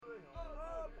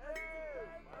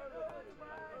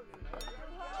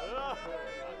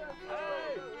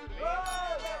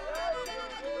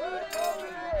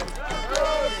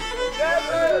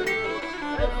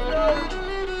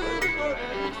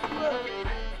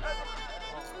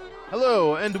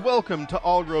Hello, and welcome to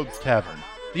All Rogues Tavern,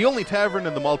 the only tavern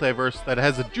in the multiverse that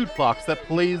has a jukebox that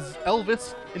plays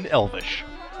Elvis in Elvish.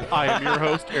 I am your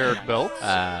host, Eric Belts.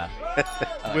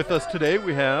 With us today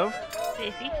we have...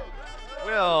 Stacy.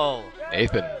 Will.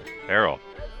 Nathan. Harold.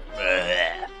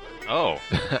 Oh,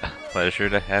 pleasure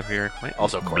to have your acquaintance.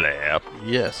 Also Blab.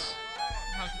 Yes.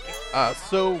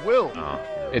 So, Will,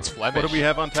 It's Flemish. what do we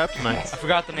have on tap tonight? I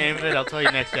forgot the name of it. I'll tell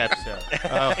you next episode.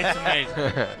 Oh, It's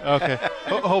amazing. okay.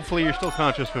 Hopefully you're still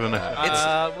conscious for the next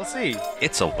episode. We'll see.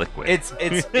 It's a liquid. It's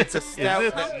a stout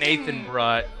it? that Nathan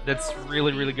brought. That's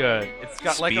really really good. It's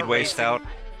got like a Speedway racing- Stout.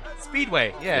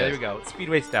 Speedway. Yeah, there we go.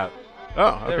 Speedway Stout. Oh,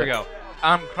 okay. There we go.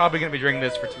 I'm probably gonna be drinking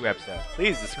this for 2 episodes.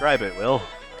 Please describe it, Will.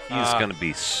 He's gonna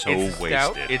be so It's a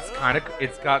stout. wasted.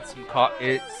 It's got some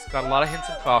it's got a lot of hints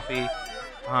of coffee.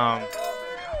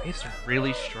 It's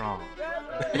really strong,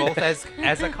 both as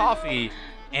a coffee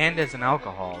and as an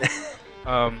alcohol.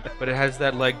 But it has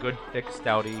that like good thick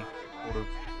stouty sort of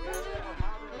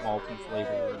malty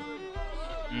flavor.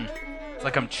 It's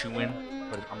like I'm chewing,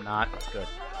 but I'm not. It's good.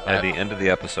 By the end of the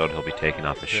episode, he'll be taking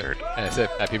off his shirt. And I said,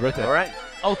 happy birthday. All right.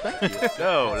 Oh, thank you.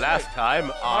 So, last time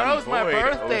on Tomorrow's my Void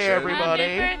birthday, Ocean- everybody.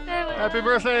 Happy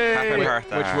birthday! Happy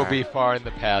birthday. Which will be far in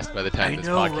the past by the time I this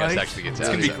know, podcast right? actually gets It's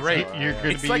out. gonna be great. You're going to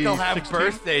It's be like I'll have 16?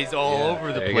 birthdays all Yeah, over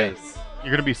the there you go. place.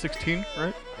 You're going to be 16,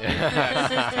 right?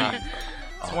 Yeah.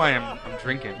 That's why I'm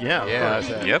drinking. Yeah. of Yeah, course. I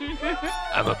said, Yep.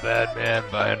 I'm a bad man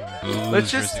buying booze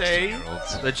Let's for just say-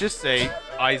 16-year-olds. Let's just say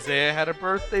Isaiah had a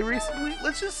birthday recently.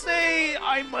 Let's just say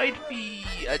I might be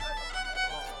a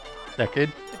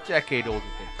Decade. decade older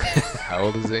than him. How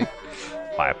old is he?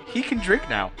 5. He can drink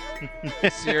now.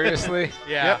 Seriously?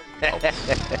 Yeah.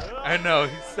 I know.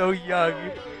 He's so young.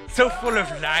 So full of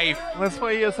life. That's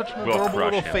why he has such an We'll adorable crush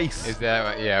little him. face. Is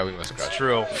that? Yeah, we must crush.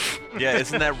 True. Yeah,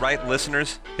 isn't that right,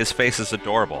 listeners? His face is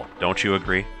adorable. Don't you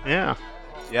agree? Yeah.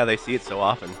 Yeah, they see it so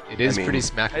often. It is I mean, pretty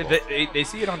smackable. They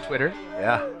see it on Twitter.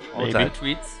 Yeah, all the Maybe. time.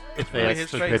 Tweets. If they Really, his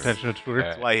actually pay face? attention to Twitter. Yeah.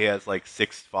 That's why he has like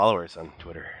 6 followers on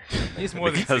Twitter. He's more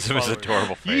than Because 6 of his followers.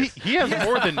 adorable He, face. he has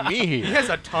more than me. He has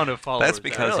a ton of followers. That's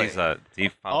because Really? he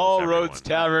follows All everyone. Roads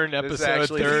Tavern, This is episode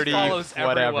actually- 30, He follows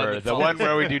everyone whatever. that The follows one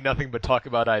where we him. do nothing but talk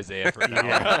about Isaiah for an hour.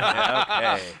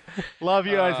 Yeah, okay. Love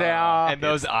you, Isaiah. And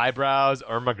those eyebrows,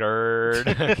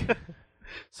 Ermagerd.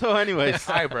 So anyways,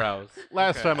 Eyebrows.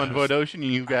 last Okay. time on Void Ocean,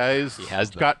 you guys He has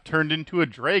them. got turned into a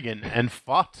dragon and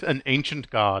fought an ancient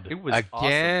god. It was awesome.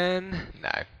 Again? No.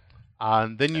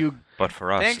 And then you... But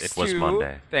for us, Thanks it was to,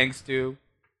 Monday. Thanks to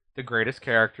the greatest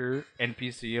character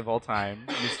NPC of all time,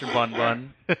 Mr. Bun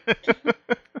Bun.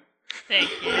 Thank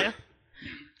you.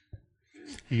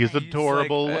 He is He's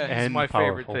adorable like, and he's my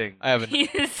powerful. favorite thing. I have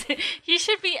He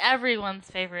should be everyone's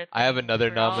favorite. I have another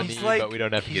for all- nominee, He's like- but we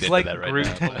don't have to He's get into like that right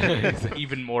Groot, now. but he's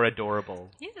even more adorable.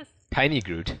 He's a Tiny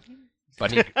Groot.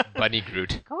 Bunny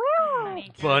Groot. funny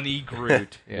kid. Bunny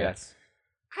Groot. Yeah. Yes.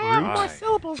 I,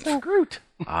 syllables than Groot.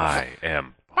 I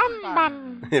am. Fun,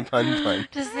 fun.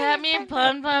 Does that mean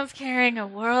Bun Bun's carrying a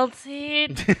world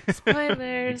seed?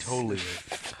 Spoilers. Totally.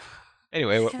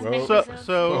 Anyway, what, Can what, make So- yourself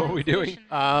so- What are we doing?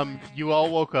 You all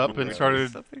woke up and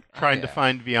started trying to yeah.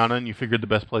 find Viana, and you figured the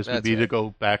best place would That's be to right. go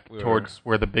back We were- towards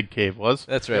where the big cave was.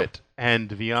 That's right.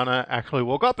 And Viana actually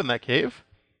woke up in that cave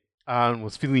and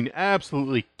was feeling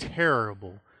absolutely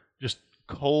terrible. Just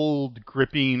cold,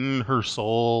 gripping her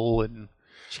soul. And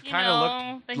She You kind know,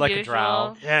 of the looked like a usual.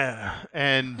 drow. yeah.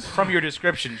 And From your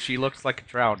description, she looks like a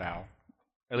drow now.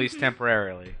 At least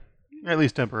temporarily. at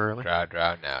least temporarily. Drow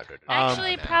now.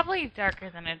 Actually, now. probably darker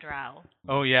than a drow.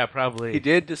 Oh, yeah, probably. He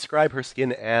did describe her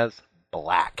skin as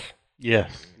black,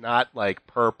 Yes. not like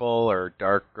purple or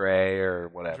dark gray or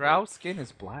whatever. Drow skin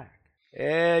is black.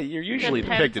 You're usually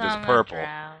Depends depicted as on the purple.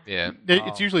 drow. Yeah.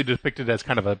 It's usually depicted as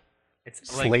kind of a It's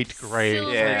slate gray.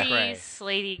 Silvery, Yeah. Gray.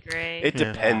 slatey gray. It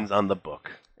Yeah. depends on the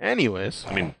book. Anyways,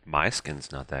 I mean, my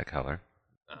skin's not that color.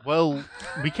 well,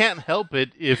 we can't help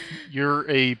it if you're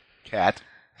a... Cat.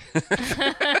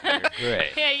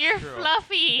 Great. Yeah, you're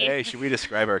fluffy. Hey, should we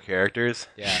describe our characters?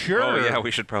 Yeah. Sure. Oh, yeah,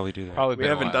 we should probably do that. Probably We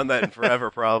haven't done that in forever,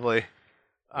 probably.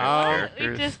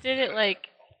 We just did it like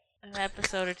an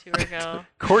episode or 2 ago.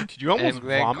 Court, did you almost And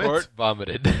then vomit? Court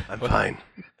vomited. I'm fine.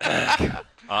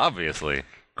 Obviously.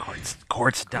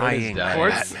 Court's dying.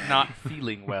 Court's not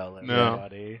feeling well, No.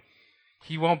 everybody.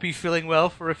 He won't be feeling well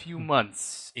for a few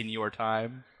months in your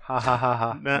time. Ha ha ha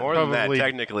ha. Nah, More than probably- that,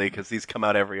 technically, because these come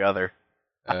out every other.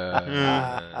 All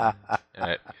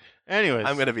right. Anyways,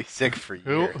 I'm going to be sick for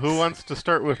who years. who wants to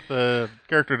start with the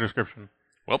character description?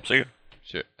 Well, see you.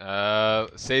 Sure.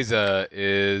 Seiza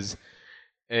is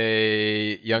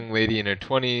a young lady in her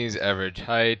 20s, average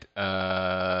height,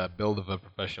 build of a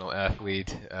professional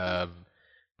athlete,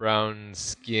 brown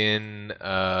skin,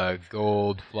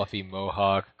 gold fluffy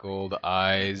mohawk, gold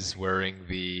eyes, wearing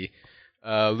the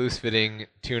loose-fitting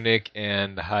tunic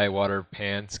and high-water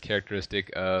pants,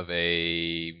 characteristic of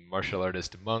a martial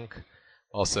artist monk.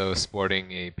 Also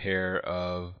sporting a pair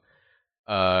of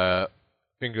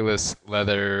fingerless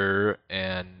leather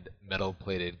and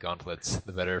metal-plated gauntlets,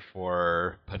 the better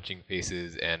for punching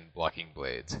faces and blocking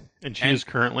blades. And she is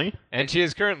currently. And she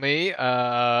is currently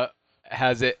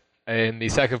has it in the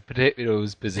sack of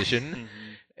potatoes position.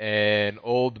 An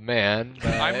old man.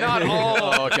 I'm not old.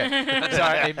 Oh, okay. I'm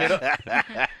sorry.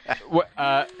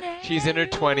 She's in her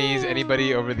 20s.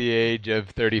 Anybody over the age of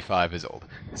 35 is old.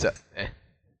 So,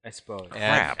 I suppose.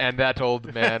 and that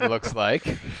old man looks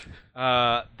like.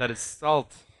 That is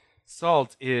Salt.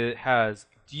 Salt has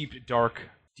deep dark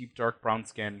brown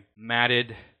skin,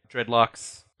 matted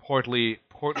dreadlocks, portly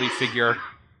figure.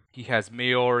 He has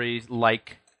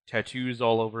Maori-like tattoos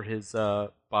all over his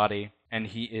body, and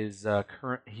he is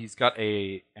he's got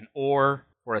an oar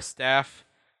for a staff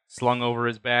slung over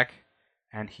his back,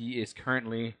 and he is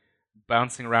currently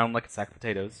bouncing around like a sack of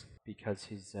potatoes because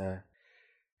he's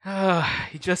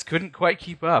he just couldn't quite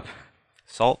keep up.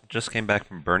 Salt just came back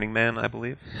from Burning Man, I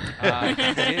believe. He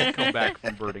did come back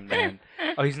from Burning Man.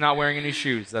 Oh, he's not wearing any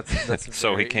shoes. That's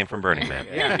So he came from Burning Man.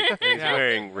 Yeah. He's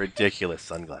wearing ridiculous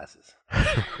sunglasses.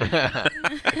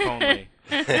 If only.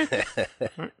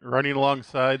 Running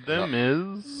alongside them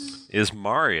is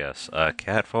Marius, a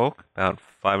catfolk, about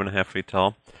 5.5 feet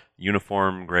tall,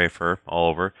 uniform, gray fur all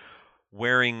over,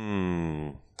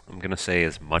 wearing, I'm going to say,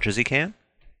 as much as he can,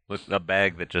 with a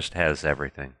bag that just has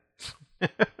everything.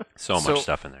 So much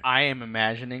stuff in there. I am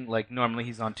imagining, like, normally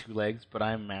he's on two legs, but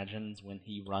I imagine when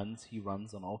he runs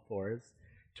on all fours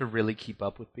to really keep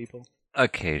up with people.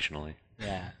 Occasionally.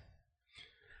 Yeah.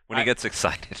 When he gets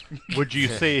excited. Would you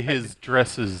say his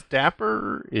dress is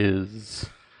dapper, is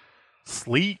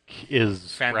sleek,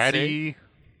 is Fancy? ratty?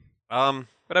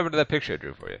 Whatever to that picture I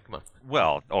drew for you. Come on.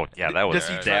 Well, oh yeah, that was Does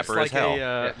he dress dapper like as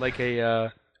hell. what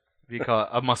do you call it?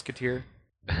 A musketeer?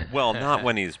 Well, not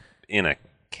when he's in a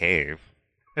cave.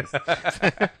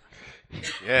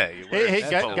 Yeah. Hey,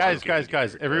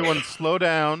 guys! Everyone, slow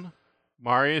down.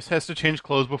 Marius has to change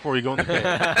clothes before you go in the cave.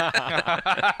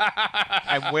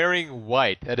 I'm wearing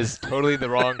white. That is totally the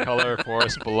wrong color for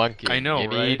spelunking. I know, you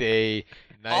right? need a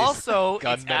nice Also,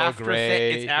 it's gunmetal after,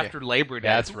 gray. it's after Labor Day.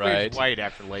 That's Who wears right. white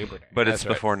after Labor Day. But That's it's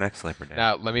right. before next Labor Day.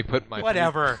 Now let me put my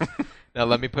Whatever. Now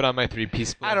let me put on my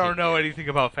three-piece. I don't spelunking know gear. anything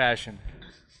about fashion.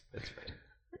 That's right.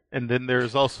 And then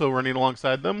there's also running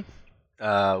alongside them.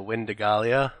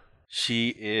 Wendigalia.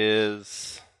 She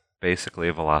is Basically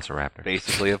a velociraptor.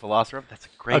 basically a velociraptor. That's a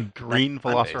great. A green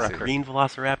I'm velociraptor. a green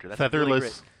velociraptor. That's really Featherless.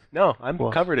 great. No, I'm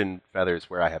Well- covered in feathers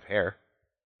where I have hair.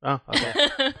 Oh,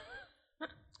 okay.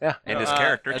 Yeah, And his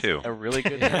character, that's too. A really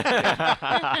good.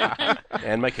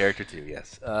 And my character too.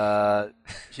 Yes.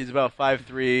 She's about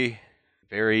 5'3",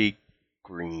 very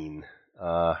green.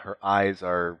 Her eyes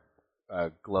are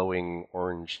glowing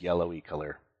orange, yellowy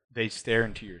color. They stare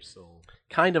into your soul.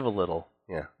 Kind of a little.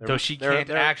 Yeah. Though she can't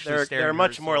actually stare They're into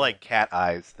much her more soul. like cat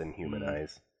eyes than human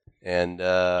eyes. And She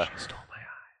stole my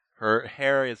eye. her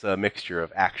hair is a mixture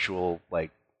of actual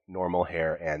like normal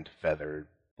hair and feathered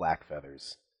black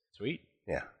feathers. Sweet.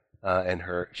 Yeah. And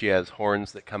she has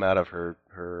horns that come out of her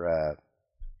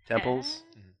temples.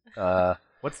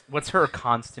 What's her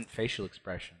constant facial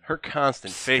expression? Her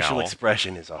constant facial Scowl.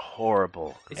 expression is a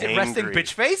horrible. Is it resting angry-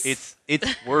 bitch face?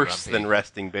 It's worse Grumpy. than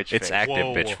resting bitch It's face. active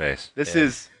Whoa. bitch face. This Yeah.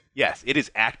 is yes, it is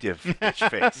active bitch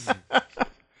face.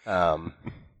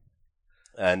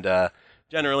 And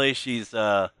generally she's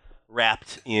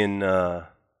wrapped in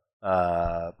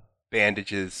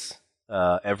bandages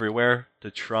everywhere to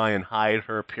try and hide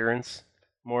her appearance,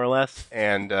 more or less.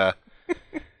 And Looks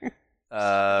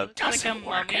like a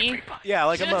mummy. yeah,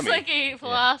 like She a looks mummy. like a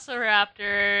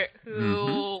velociraptor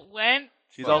who went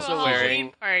She's to also a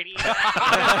wearing. Halloween party.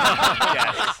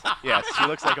 Yes, she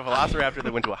looks like a velociraptor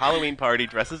that went to a Halloween party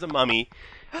dressed as a mummy,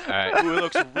 All right. who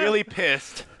looks really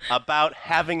pissed about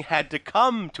having had to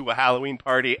come to a Halloween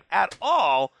party at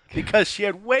all because she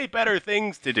had way better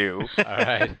things to do. All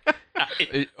right.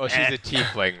 Oh, she's a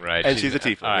tiefling, right? And she's a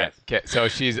tiefling, All right. yes. Okay, so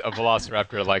she's a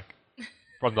velociraptor, like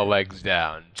from the legs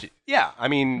down. Yeah, I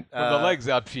mean, From the legs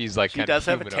up, she's like she kind does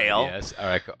of have a humanoid, tail, Yes. All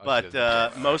right. Cool. Oh, she but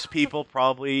does. most people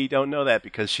probably don't know that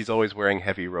because she's always wearing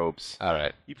heavy robes. All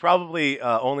right. You probably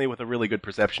only with a really good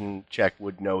perception check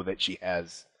would know that she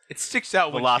has It sticks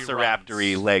out when she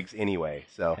velociraptor-y runs. legs anyway.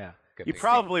 So Yeah. Good you thing.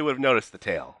 probably would have noticed the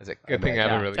tail Is it good thing I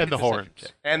have a really And good the perception horns.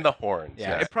 check. and the horns. Yeah,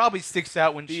 yes. it probably sticks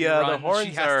out when she runs. The horns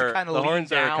she has are to kind of the lean horns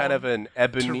down. are kind of an run.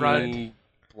 ebony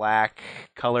black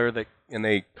color and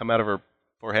they come out of her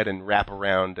forehead and wrap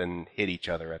around and hit each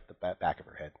other at the back of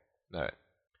her head. All right.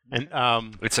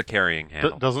 And It's a carrying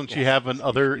handle. doesn't she have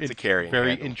another It's a carrying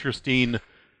very handle. interesting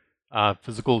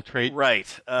physical trait?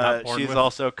 Right. Not born She's with?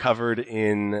 also covered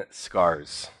in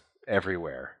scars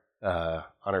everywhere. On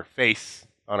her face,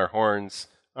 on her horns,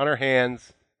 on her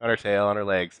hands, on her tail, on her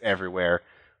legs, everywhere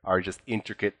are just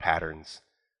intricate patterns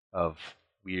of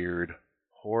weird,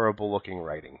 horrible-looking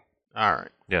writing. All right.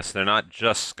 Yes, they're not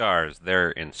just scars;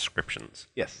 they're inscriptions.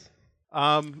 Yes.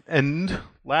 And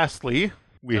lastly,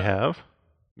 we have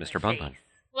Mr. Bun Bun.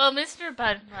 Well, Mr.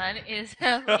 Bun Bun is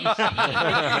a leafy.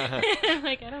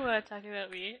 Like, I don't want to talk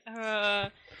about me.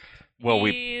 Well,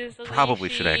 we he's a probably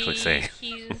should actually say.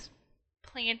 He's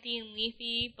planty and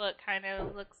leafy, but kind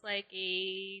of looks like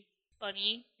a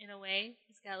bunny in a way.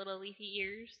 He's got little leafy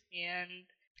ears and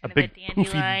A kind of big, a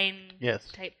poofy- dandelion yes.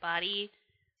 type body.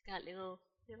 He's got little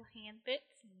hand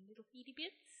bits and little feety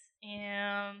bits.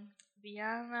 And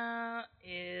Viana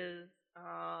is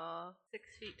 6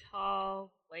 feet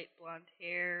tall, white blonde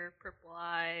hair, purple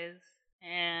eyes,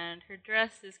 and her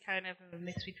dress is kind of a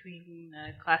mix between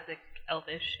classic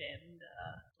Elvish and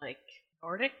like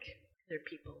Nordic. There are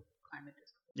people climate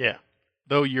this. Yeah.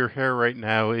 Though your hair right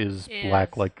now is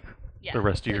black like Yeah, the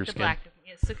rest of like your the skin. black.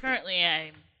 Yeah, so currently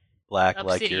I'm Black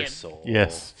like your Obsidian. soul.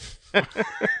 Yes.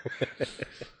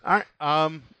 All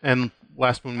right. And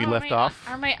last when we left off.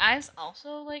 Are my eyes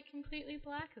also like completely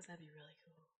black? Because that'd be really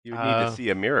cool. You would need to see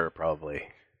a mirror, probably,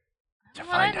 to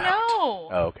find out. No.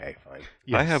 Oh, okay, fine.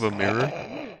 Yes. I have a mirror.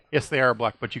 Yes, they are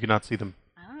black, but you cannot see them.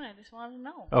 I don't know. I just wanted to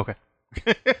know. Okay.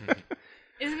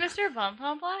 Is Mr. Bum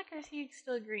Bum black or is he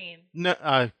still green?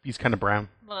 No, he's kind of brown.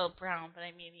 Well, brown, but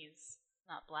I mean he's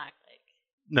not black like.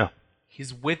 No.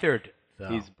 He's withered, though.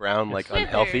 He's brown, like Withered.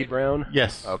 unhealthy brown?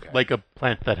 Yes. Okay. Like a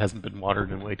plant that hasn't been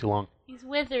watered in way too long. He's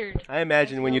withered. I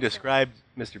imagine when you That's described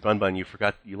Mr. Bun Bun, you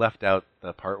left out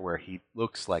the part where he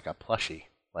looks like a plushie.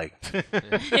 Like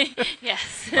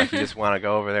Yes. you just want to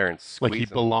go over there and squeeze Like he him.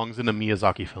 belongs in a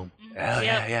Miyazaki film. Oh,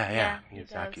 Yep, yeah. he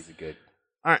Miyazaki's does. a good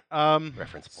All right.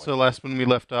 reference point. So last when we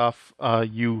left off,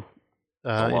 you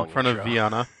a in long front of intro.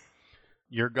 Viana,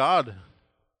 your god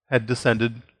had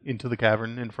descended into the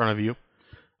cavern in front of you.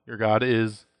 Your god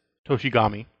is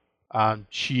Toshigami.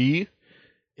 She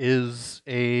is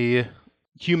a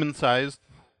human-sized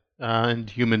and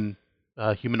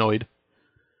humanoid.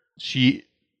 She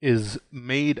is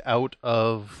made out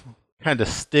of kind of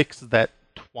sticks that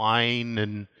twine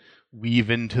and weave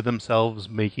into themselves,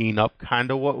 making up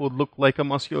kind of what would look like a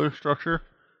muscular structure.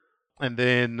 And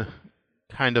then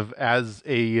kind of as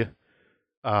a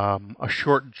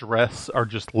short dress are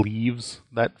just leaves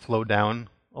that flow down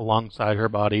alongside her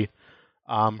body.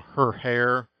 Her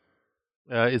hair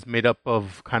is made up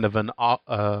of kind of an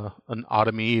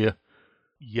autumny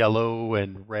yellow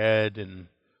and red and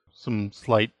some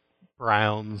slight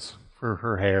browns for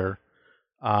her hair.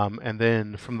 And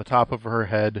then from the top of her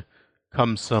head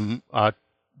comes some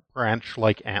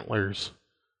branch-like antlers.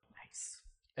 Nice.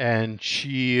 And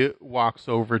she walks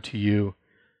over to you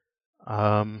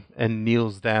and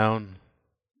kneels down.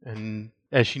 And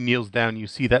as she kneels down, you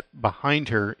see that behind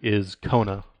her is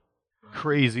Kona.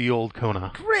 Crazy old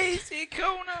Kona. Crazy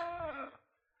Kona!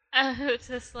 It's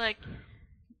just like,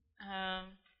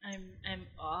 I'm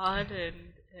odd and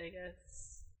I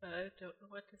guess don't know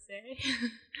what to say.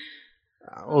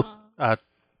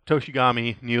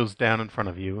 Toshigami kneels down in front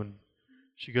of you and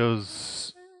she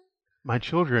goes, "My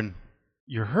children,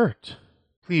 you're hurt.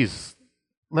 Please,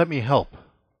 let me help."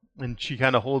 And she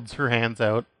kind of holds her hands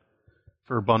out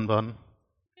for Bun Bun.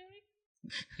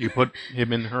 You put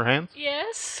him in her hands?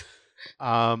 Yes.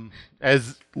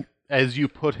 As you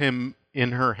put him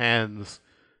in her hands,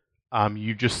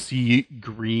 you just see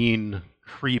green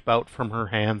creep out from her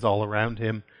hands all around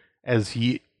him as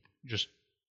he just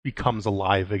becomes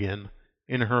alive again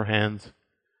in her hands.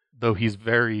 Though he's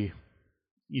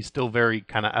still very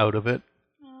kind of out of it.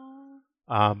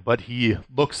 But he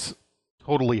looks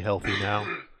totally healthy now.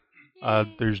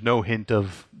 There's no hint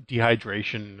of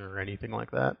dehydration or anything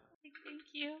like that. Thank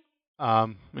you.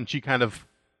 And she kind of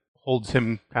holds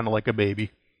him kind of like a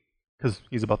baby, because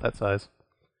he's about that size.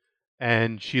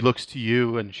 And she looks to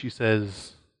you and she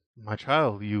says, "My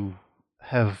child, you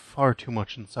have far too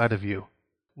much inside of you.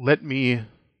 Let me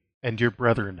and your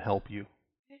brethren help you."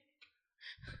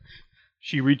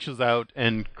 She reaches out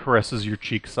and caresses your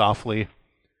cheek softly,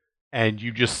 and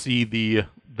you just see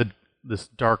this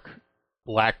dark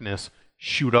blackness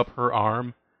shoot up her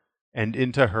arm and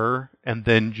into her, and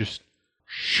then just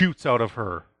shoots out of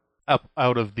her, up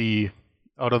out of the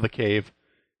cave,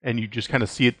 and you just kind of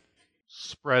see it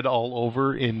spread all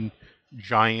over in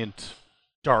giant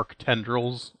dark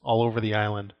tendrils all over the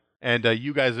island. And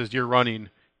you guys, as you're running,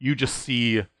 you just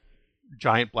see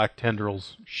giant black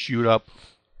tendrils shoot up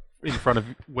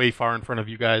way far in front of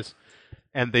you guys,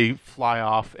 and they fly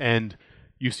off, and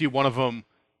you see one of them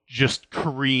just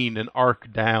careen and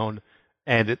arc down,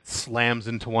 and it slams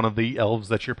into one of the elves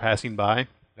that you're passing by.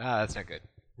 That's not good.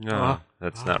 No,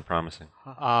 that's not promising.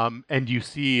 And you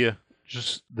see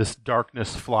just this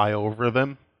darkness fly over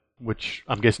them, which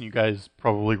I'm guessing you guys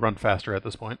probably run faster at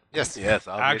this point. Yes.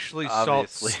 Actually, Salt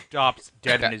obviously. stops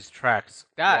dead in his tracks.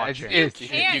 watching. You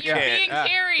can't. You're being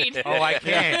carried. Oh, I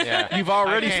can't. Yeah. You've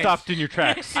already I can't. stopped in your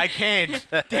tracks. I can't.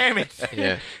 Damn it.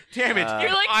 Yeah. Damn it.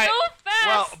 You're like so fast.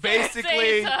 Well,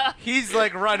 basically, Seiza. he's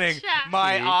like running. Chat.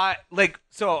 My eye,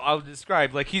 so I'll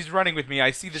describe. Like he's running with me.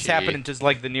 I see this happen to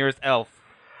like the nearest elf,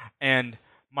 and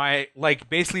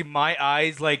basically my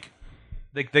eyes, like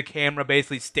the camera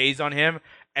basically stays on him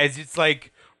as it's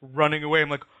like running away. I'm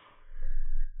like,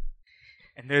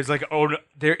 and there's like,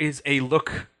 there is a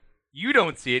look. You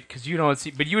don't see it because you don't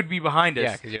see, but you would be behind us.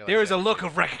 Yeah, 'cause you're like there is a look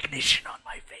of recognition on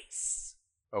my face.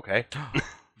 Okay.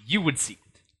 You would see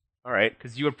it All right.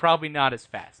 because you are probably not as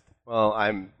fast. Well,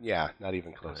 not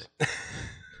even close.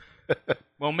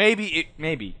 Well, maybe.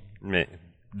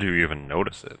 Do you even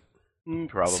notice it?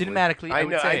 Probably. Cinematically, I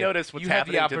would say I notice what's you have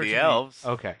the happening to opportunity. the elves,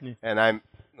 Okay. and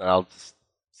I'll just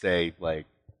say like,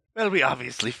 well, we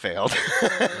obviously failed.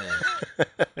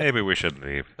 Maybe we should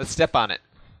leave. Let's step on it.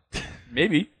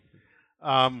 Maybe.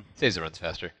 Seiza runs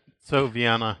faster. So,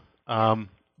 Viana,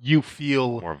 you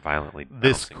feel More violently.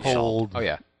 this bouncing salt. cold Oh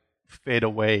yeah. fade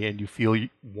away, and you feel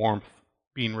warmth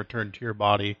being returned to your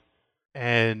body.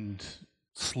 And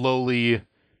slowly,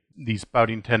 these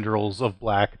spouting tendrils of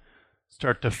black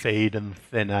start to fade and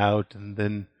thin out and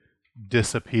then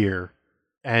disappear.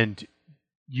 And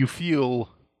you feel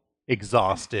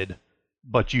exhausted,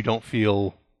 but you don't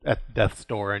feel at death's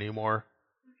door anymore.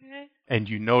 Okay. And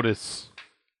you notice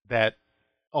that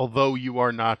although you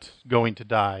are not going to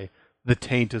die, the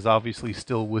taint is obviously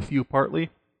still with you partly.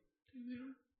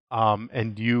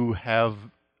 And you have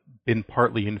been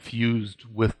partly infused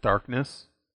with darkness.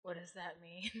 What does that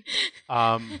mean?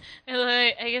 Um,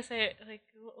 I guess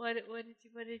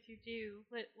what did you do?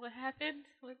 What happened?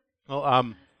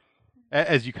 well,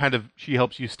 as you she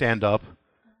helps you stand up,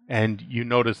 and you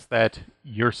notice that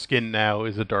your skin now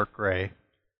is a dark gray,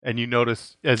 and you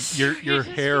notice as your You just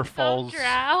hair become falls.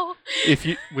 drow?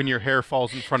 When your hair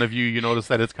falls in front of you, you notice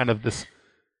that it's kind of this.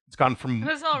 It's gone from It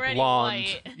was already blonde.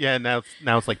 white. Yeah, now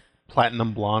it's like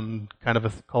platinum blonde kind of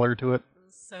a color to it.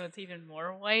 So it's even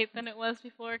more white than it was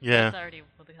before? 'Cause Yeah. That's already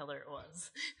the color it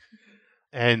was.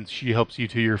 And she helps you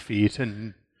to your feet,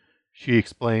 and she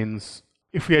explains,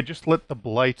 if we had just let the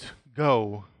blight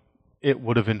go, it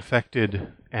would have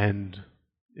infected, and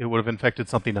it would have infected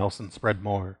something else and spread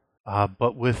more.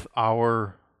 But with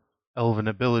our elven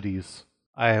abilities,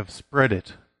 I have spread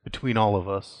it between all of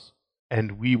us,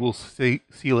 and we will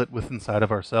seal it within inside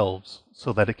of ourselves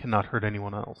so that it cannot hurt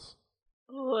anyone else.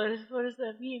 What does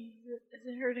that mean? Is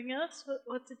it hurting us?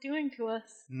 What's it doing to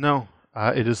us? No,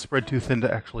 it is spread too thin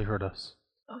to actually hurt us.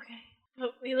 Okay.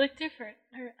 But we look different.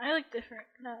 Or I look different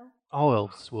now. All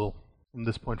elves will, from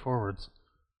this point forwards.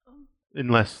 Oh.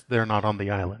 Unless they're not on the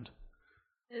island.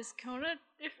 Is Kona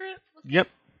different? Yep.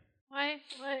 Why?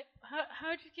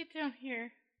 How'd you get down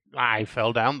here? I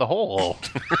fell down the hole.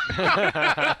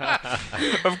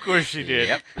 Of course she did.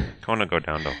 Yep. Kona go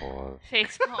down the hole.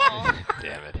 Face palm.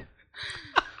 Damn it.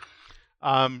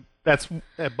 That's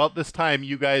about this time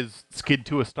you guys skid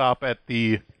to a stop at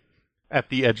the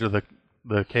edge of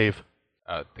the cave.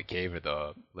 The cave or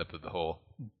the lip of the hole.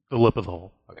 The lip of the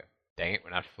hole. Okay. Dang it, we're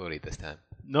not floaty this time.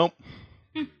 Nope.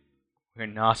 We're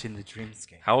not in the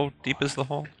dreamscape. How deep is the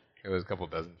hole? It was a couple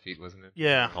dozen feet, wasn't it?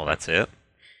 Yeah. Oh, that's it?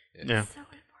 Yeah. So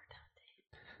important.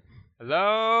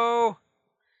 Hello?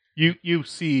 You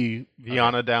see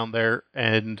Viana down there,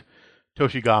 and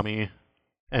Toshigami,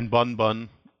 and Bun Bun,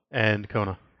 and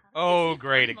Kona. Oh,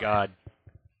 great to God.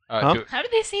 Huh? How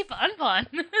did they see Bun Bun?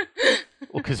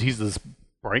 Well, because he's this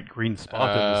bright green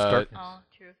spot in the start. Oh,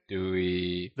 true. Do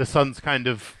we... The sun's kind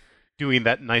of doing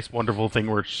that nice, wonderful thing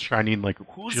where it's shining like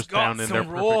Who's just got down in there some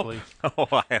rope? perfectly. Oh,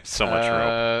 I have so much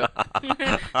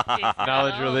rope.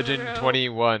 Knowledge Oh, religion bro.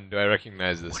 21. Do I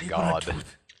recognize this god?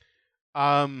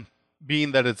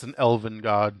 Being that it's an elven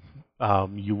god,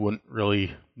 you wouldn't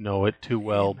really know it too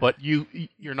well, but your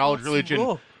knowledge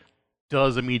religion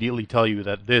does immediately tell you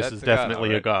that this That's is a god, definitely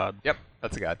a alright. god. Yep,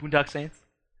 that's a god. Boondock Saints?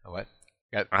 A what?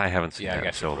 I haven't seen Yeah, I that in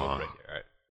got so some rope long. right here. All right.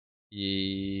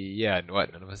 Yeah,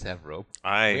 what? None of us have rope?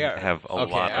 I We are- have a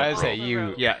okay, lot I of would say rope.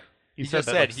 you... Yeah. He just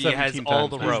that like said he has 17 all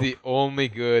times the now. He's rope. the only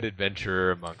good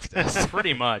adventurer amongst us.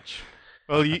 Pretty much.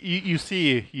 Well, you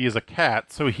see he is a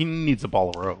cat, so he needs a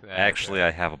ball of rope. Actually,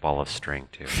 I have a ball of string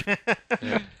too.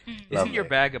 Isn't your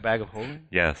bag a bag of holding?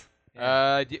 Yes.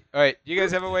 All right. Do you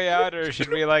guys have a way out, or should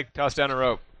we toss down a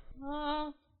rope?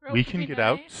 Rope We would can be get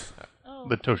out, nice. Oh.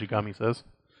 the Toshigami says.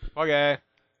 Okay.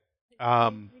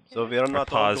 So we are I not all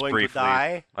pause going briefly. to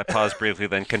die. I pause briefly,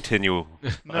 then continue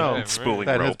No, spooling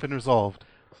that has rope. been resolved.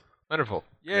 Wonderful.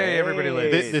 Yay, everybody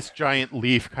Great. lives. This giant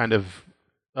leaf kind of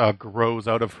grows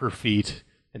out of her feet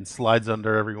and slides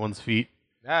under everyone's feet,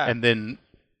 and then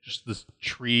just this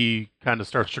tree kind of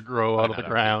starts to grow out of the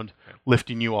ground,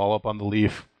 lifting you all up on the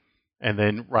leaf, and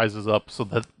then rises up so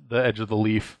that the edge of the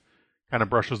leaf kind of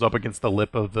brushes up against the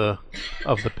lip of the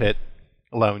pit,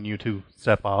 allowing you to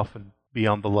step off and be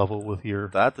on the level with your.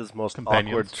 That is the most Companions.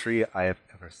 awkward tree I have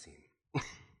ever seen.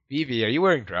 Vivi, are you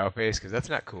wearing drow face? Because that's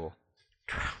not cool.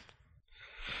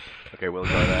 Okay, we'll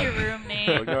ignore that. Your room, We'll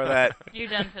Nate. ignore that. You're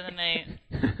done for the night.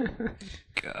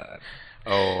 God.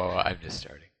 Oh, I'm just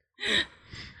starting.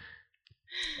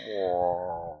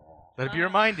 Let it be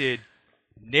reminded,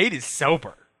 Nate is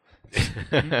sober.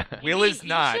 Will is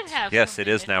not. You should have Yes, it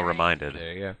something is to now drink. reminded.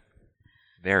 There you go.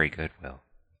 Very good, Will.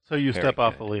 So you Very step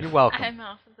off the good. leaf. You're welcome. I'm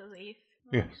off of the leaf.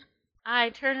 Yes. I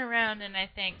turn around and I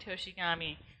thank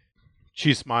Toshigami.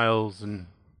 She smiles and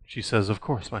she says, "Of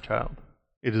course, my child.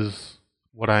 It is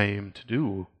what I aim to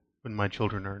do when my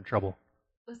children are in trouble."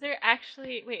 Was there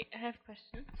actually... Wait, I have a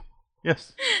question.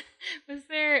 Yes. Was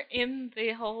there, in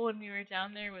the hole when we were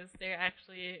down there, was there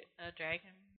actually a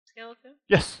dragon skeleton?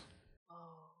 Yes. Oh.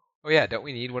 Oh yeah, don't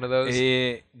we need one of those?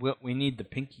 We need the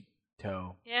pinky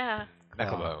toe, Yeah.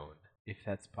 Knucklebone. if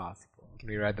that's possible. Can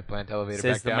we ride the plant elevator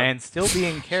Says back the down? man still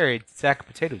being carried sack of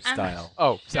potatoes I'm style.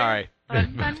 Oh, sorry.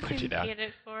 Fun Put you can down. get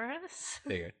it for us.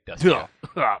 There you go. Dust it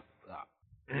off.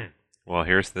 Well,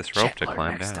 here's this rope to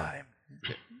climb down.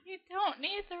 You don't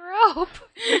need the rope.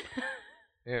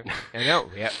 Yeah. I know.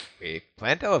 Yeah. We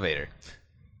plant elevator.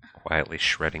 Quietly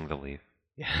shredding the leaf.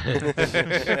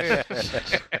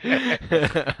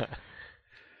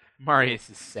 Marius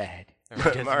is sad.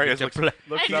 Marius He looks doesn't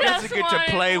I doesn't just get to wanted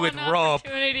play with one rope,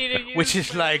 opportunity to use which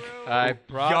is my like rope. I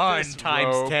brought yarn this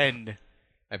times rope. 10.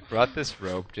 I brought this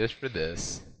rope just for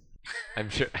this. I'm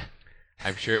sure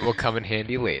it will come in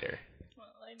handy later. Well,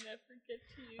 I never get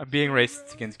to use I'm being my racist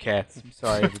rope. against cats. I'm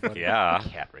sorry, everybody. Yeah.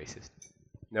 Cat racist.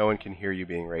 No one can hear you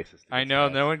being racist. I know,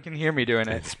 no one can hear me doing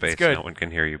it. In space, It's good. no one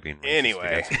can hear you being racist Anyway.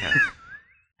 against cats.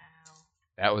 Ow.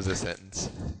 That was a sentence.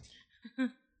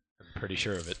 I'm pretty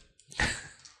sure of it.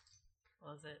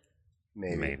 Was it?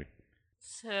 Maybe. Maybe.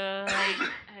 So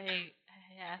I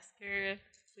ask her if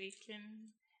we can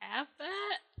have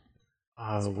that.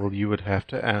 Well, you would have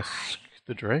to ask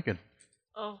the dragon.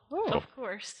 Oh, of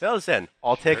course. Fellas, then,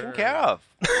 all taken care of.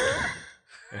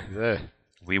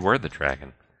 We were the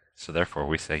dragon, so therefore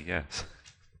we say yes.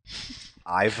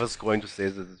 I was going to say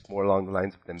that it's more along the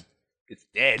lines of them. It's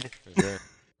dead.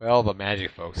 Well, the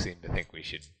magic folks seem to think we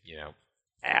should,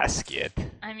 ask it.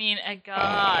 I mean, a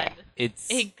god. It's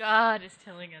A god is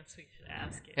telling us we should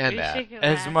ask it. And we that. should go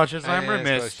as ask much it. as I'm I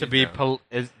remiss suppose to you be know.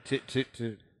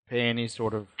 to pay any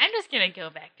sort of I'm just gonna go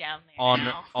back down there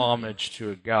now. homage to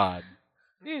a god.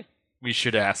 We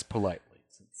should ask politely,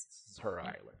 since this is her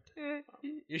island.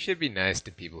 You should be nice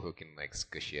to people who can,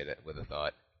 squish you with a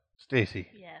thought. Stacy,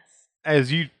 Yes.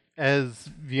 as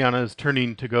Viana is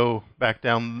turning to go back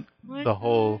down the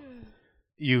hole,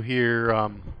 you hear,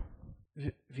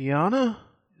 Viana?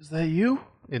 Is that you?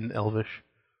 In Elvish.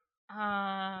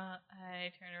 I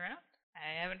turn around.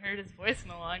 I haven't heard his voice in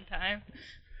a long time.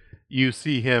 You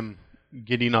see him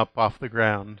getting up off the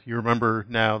ground. You remember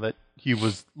now that he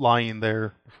was lying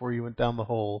there before you went down the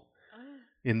hole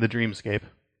in the dreamscape.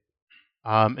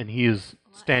 And he is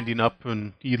standing up,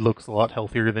 and he looks a lot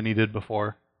healthier than he did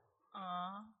before.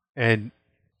 Aw. And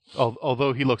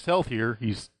although he looks healthier,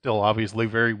 he's still obviously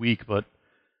very weak, but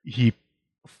he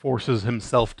forces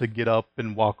himself to get up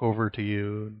and walk over to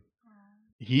you.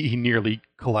 He nearly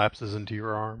collapses into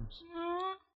your arms.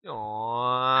 Aw.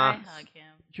 I Aww. hug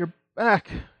him. You're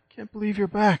back. Can't believe you're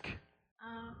back.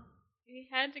 We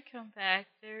had to come back.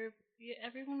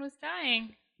 Everyone was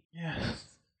dying. Yes.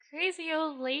 Crazy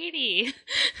old lady.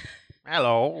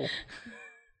 Hello.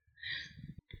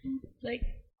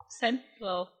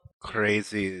 Well,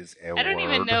 Crazy is a I don't word.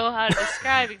 even know how to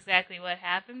describe exactly what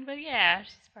happened, but yeah,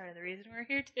 she's part of the reason we're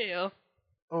here too.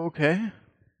 Okay.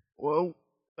 Well,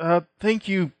 thank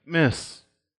you, miss.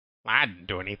 I didn't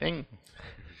do anything.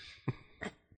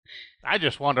 I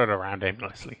just wandered around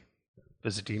aimlessly,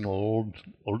 visiting old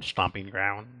stomping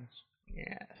grounds.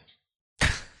 Yes.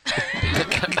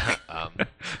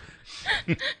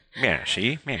 Yeah,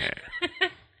 she? Yeah.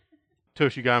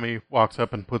 Toshigami walks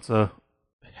up and puts a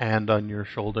hand on your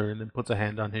shoulder and then puts a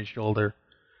hand on his shoulder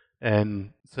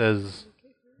and says,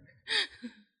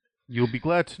 "You'll be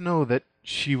glad to know that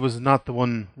she was not the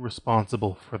one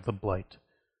responsible for the blight.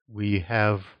 We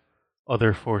have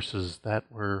other forces that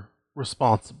were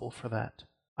responsible for that.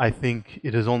 I think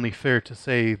it is only fair to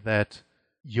say that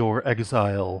your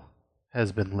exile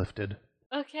has been lifted.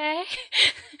 Okay.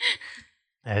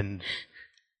 And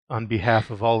on behalf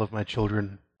of all of my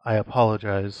children, I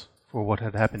apologize for what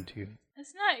had happened to you.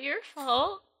 It's not your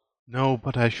fault. No,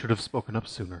 but I should have spoken up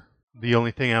sooner. The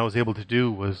only thing I was able to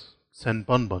do was send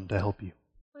Bun Bun to help you.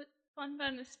 But Bun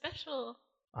Bun is special.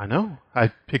 I know. I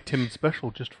picked him special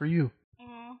just for you.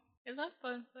 Aw, I love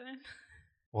Bun Bun.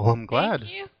 Well, I'm glad.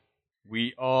 Thank you.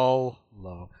 We all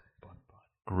love Bun Bun.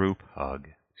 Group hug.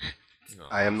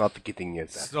 I am not getting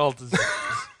it. Salt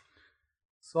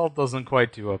doesn't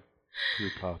quite do a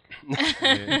group hug.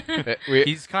 we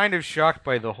He's kind of shocked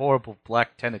by the horrible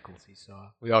black tentacles he saw.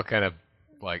 all kind of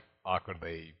like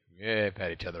awkwardly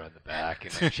pat each other on the back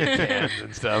and like, shake hands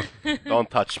and stuff. Don't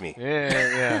touch me.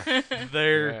 Yeah.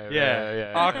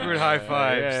 There, awkward high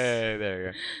fives. Yeah, there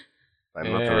you go.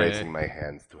 I'm not Yeah. raising my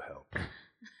hands to help.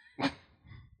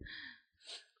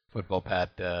 Football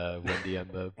pat Wendy on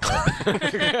the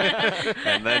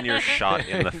And then you're shot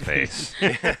in the face.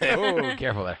 Oh,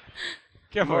 careful there.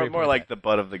 Careful. where you More point like that. the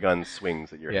butt of the gun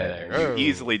swings at your Yeah, head. there. You Oh.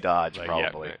 easily dodge, Like,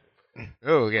 probably. yeah.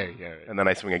 Oh, okay, yeah. And then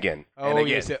I swing again. Oh, and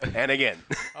you again. so- And again.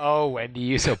 Oh, Wendy,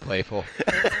 you so playful.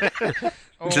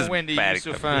 Oh, Just Wendy, bad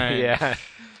you're so equipment.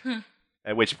 fine. Yeah.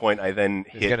 At which point I then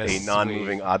He's hit gonna a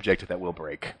non-moving object that will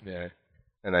break. Yeah.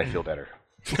 And I feel better.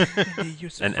 Wendy, you're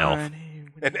so An elf. fine. Hey,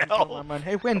 Wendy, An you're so elf. fine.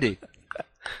 Hey, Wendy.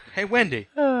 Hey, Wendy.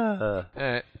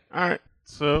 Alright,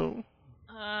 so...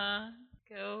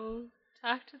 Go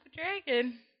talk to the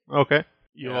dragon. Okay.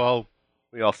 You Yeah. all...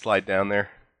 We all slide down there.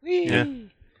 Yeah.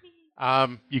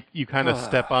 You kind of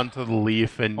step onto the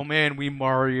leaf and... Oh man, we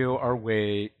Mario our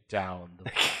way down.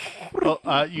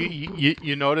 Well,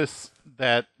 you notice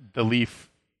that the leaf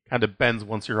kind of bends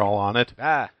once you're all on it,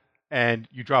 and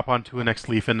you drop onto the next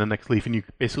leaf and the next leaf, and you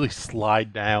basically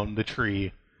slide down the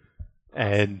tree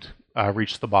and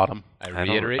reach the bottom. I don't-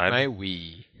 reiterate I- my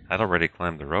we. I'd already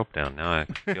climbed the rope down. Now I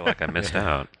feel like I missed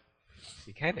out.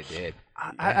 You kind of did.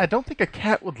 I don't think a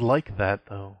cat would like that,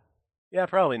 though. Yeah,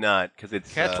 probably not, because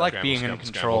it's... Cats like Scramble, being in scramble,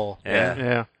 control Yeah.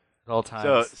 Yeah. at all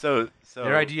times. So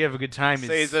Their idea of a good time is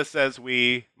Seiza says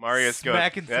we, Marius goes...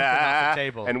 smacking something off the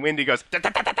table. And Wendy goes... "Da, da,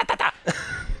 da, da, da, da."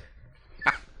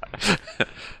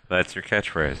 That's your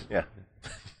catchphrase. Yeah.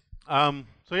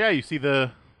 So yeah, you see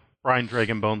the brine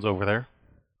dragon bones over there.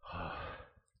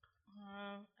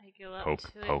 I go up Poke,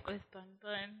 to poke. it with Bun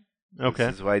Bun. Okay.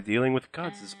 This is why dealing with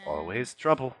gods is always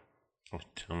trouble. Oh,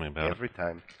 tell me about it. Every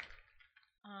time.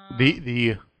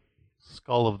 The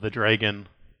skull of the dragon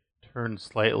turns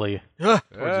slightly towards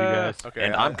you guys. Okay,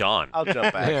 And I'm gone. I'll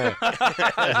jump back.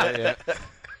 Yeah.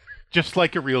 Just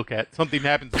like a real cat. Something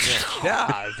happens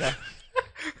again.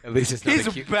 At least it's not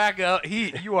a He's back up.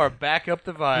 You are back up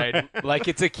the vine. like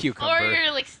it's a Or cucumber.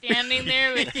 you're like standing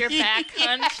there with your back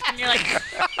hunched and you're like,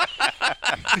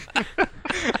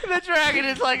 The dragon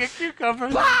is like a cucumber.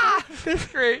 Ah! That's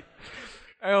great.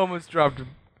 I almost dropped an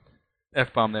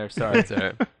F-bomb there. Sorry. It's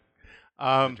alright.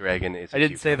 The dragon is. I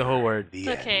didn't say the whole word. The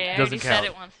it's okay. I Doesn't already said count.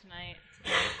 it once tonight.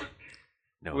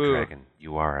 No, Woo. dragon,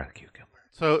 you are a cucumber.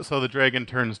 So the dragon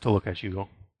turns to look at you.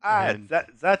 And-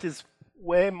 that is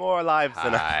way more lives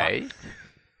than I thought.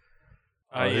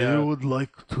 I would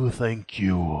like to thank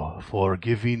you for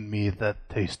giving me that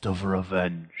taste of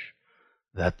revenge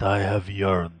that I have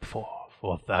yearned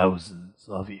for thousands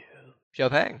of years.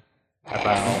 Chopin.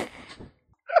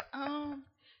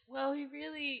 Well, we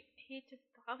really hate to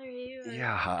bother you or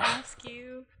Yeah. ask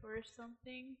you for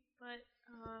something, but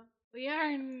we are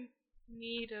in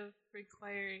need of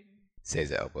requiring.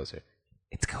 Seiza elbows her.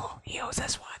 It's cool. He owes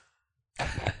us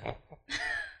one.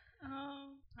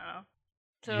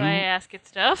 So I ask it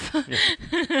stuff.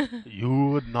 You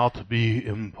would not be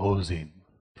imposing.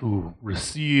 To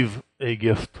receive a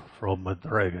gift from a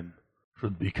dragon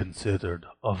should be considered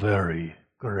a very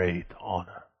great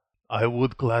honor. I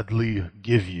would gladly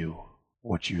give you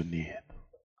what you need.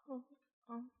 Oh,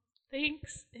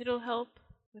 thanks. It'll help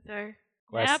with our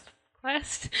Quest. map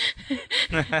quest.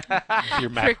 Your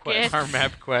map Forget. quest. Our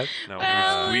map quest. No,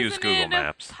 Well, we use isn't Google it a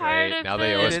Maps. part Right, of now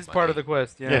they owe the- us It is part of the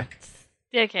quest. Yeah.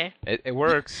 Yeah. Okay. It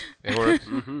works. It works.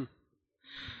 Mm-hmm.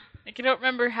 Like, I don't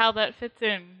remember how that fits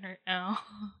in right now.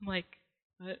 I'm like,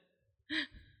 what?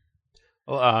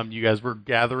 Well, you guys were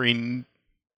gathering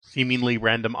seemingly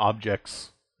random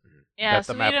objects. Yeah, That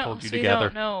so the map we don't, told you so we together.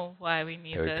 don't know why we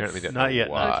need Yeah, we this. currently don't Not know yet,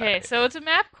 no. why. Okay, so it's a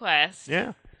map quest.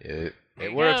 Yeah. There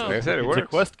It you works. go. Like I said, it It's works. a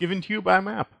quest given to you by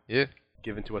map. Yeah.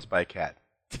 Given to us by a cat.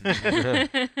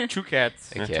 Two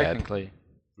cats, A cat. technically.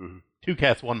 2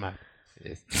 cats, 1 map.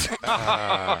 Yes.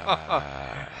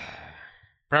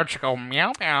 Brown chicken,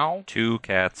 meow meow. 2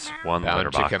 cats, 1 litter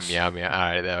Bound chicken box. meow meow. All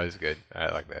right, that was good. I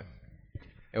like that.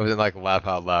 It wasn't like laugh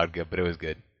out loud good, but it was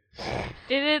good.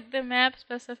 Did the map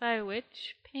specify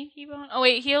which pinky bone? Oh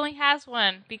wait, he only has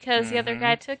one because the other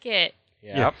guy took it.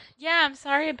 Yep. Yeah, I'm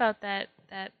sorry about that.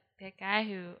 That guy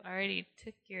who already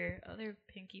took your other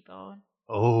pinky bone.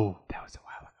 Oh. That was a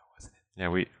while ago, wasn't Yeah,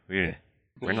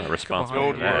 we're not responsible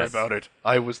Don't for worry that. it.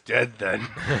 I was dead then.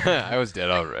 it? I was dead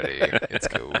already. It's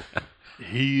cool.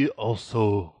 He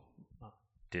also...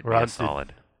 Did be a Granted.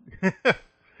 solid.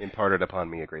 Imparted upon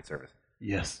me a great service.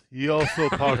 Yes, he also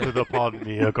parted upon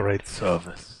me a great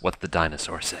service. What the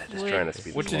dinosaur said. Just trying to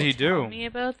speed What this did along. he Tell do? me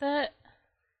about that.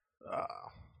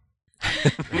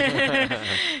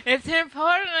 It's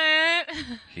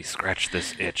important. He scratched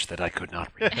this itch that I could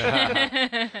not reach.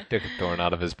 Took a thorn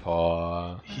out of his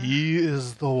paw. He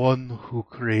is the one who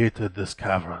created this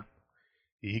cavern.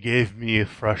 He gave me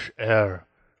fresh air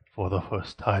for the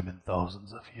first time in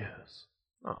thousands of years.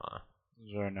 Aw.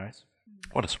 Very nice.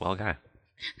 What a swell guy.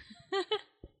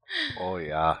 Oh,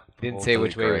 yeah. Didn't say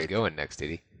which way he was going next, did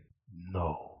he?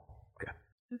 No.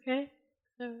 Okay,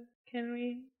 so can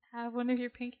we have one of your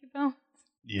pinky bones?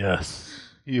 Yes.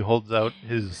 He holds out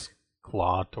his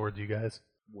claw towards you guys.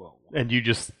 Whoa. And you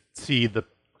just see the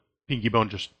pinky bone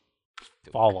just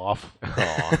fall off.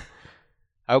 Aw.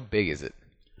 How big is it?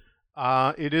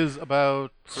 It is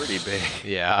about... Pretty big.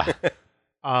 Yeah.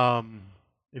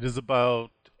 It is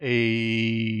about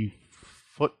a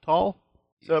foot tall.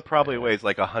 So it probably weighs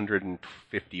like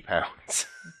 150 pounds.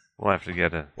 We'll have to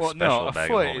get a Well, special no, a bag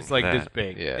foot of holding is for like that. this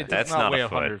big. Yeah. It does That's not not weigh a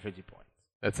foot. 150 points.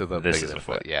 That's a little This bigger is than a a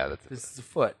foot. foot. Yeah, that's a This is a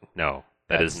foot. No,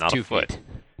 that is That's not a 2 foot. feet.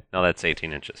 No, that's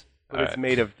 18 inches. But it's Alright.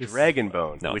 made of dragon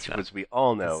bone, No, which, it's not. as we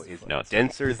all know, is No, it's not.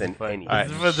 denser than any. All right.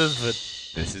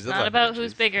 This is Not 11 about inches.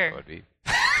 who's bigger. That would be-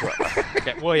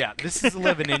 Okay, well, yeah, this is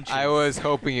 11 inches. I was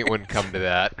hoping it wouldn't come to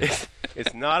that.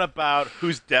 It's not about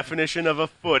whose definition of a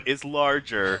foot is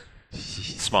larger.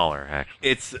 Smaller, actually.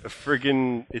 It's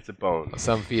a bone.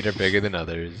 Some feet are bigger than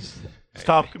others.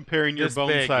 Stop comparing your This bone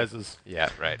big. sizes. Yeah,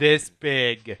 right. this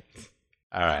big.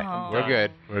 All right. Oh. We're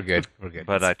good. We're good. We're good.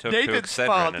 But I took to Nathan's Excedrin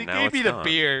fault. and He now gave it's me the gone.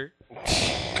 beer.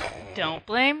 Don't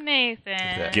blame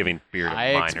Nathan. Giving beer to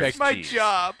I minors. expect- My Jeez.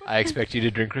 job. I expect you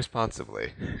to drink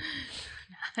responsibly.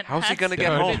 How's he gonna That's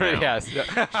get home now? Yes,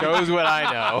 shows what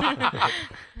I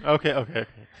know. Okay.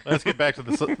 Let's get back to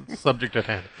the subject at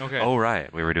hand. Okay. Oh,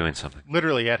 right. We were doing something.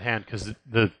 Literally at hand, because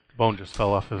the bone just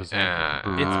fell off of his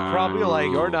hand. It's probably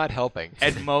like You're not helping.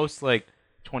 at most like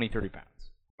 20, 30 pounds.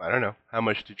 I don't know. How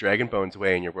much do dragon bones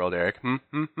weigh in your world, Eric?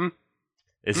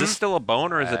 Is this still a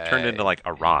bone, or is it turned into like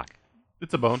a rock?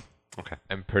 It's a bone. Okay.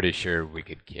 I'm pretty sure we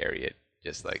could carry it.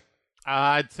 Just like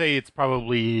I'd say it's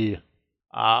probably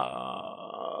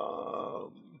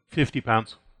 50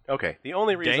 pounds. Okay. The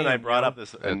only reason I Damn, brought yo. up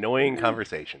this annoying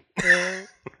conversation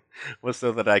was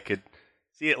so that I could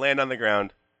see it land on the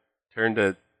ground, turn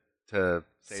to Seiza,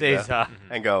 Seiza.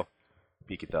 and go,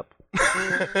 peek it up.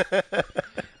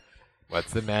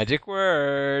 what's the magic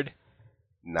word?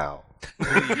 Now.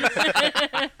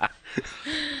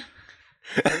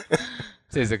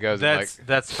 Says it goes That's like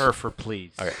that's her for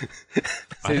please. okay.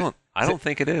 I don't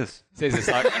think it is. Says a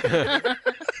soccer.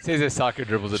 Says a soccer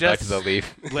dribbles it back to Just the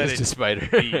leaf. let Just it a spider.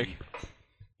 be.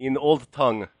 In old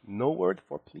tongue, no word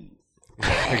for please.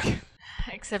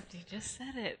 Except you just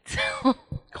said it.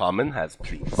 Common has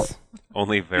please.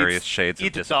 Only various shades of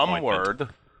It's a disappointment. dumb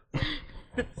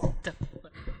word.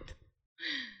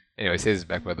 Anyway, Says is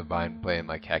back by the vine playing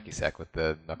like hacky sack with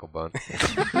the knuckle bone.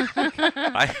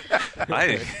 I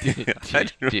do-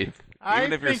 I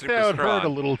Even if you're think super that would hurt a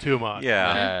strong. little too much.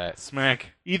 Yeah.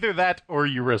 Smack. Either that or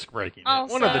you risk breaking it.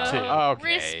 One of the two.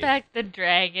 Okay. Respect the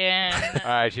dragon. All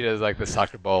right, she does like the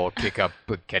soccer ball kick up,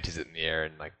 but catches it in the air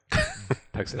and like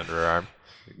tucks it under her arm.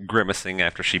 Grimacing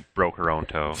after she broke her own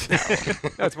toe. No,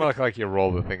 it's more like you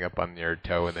roll the thing up on your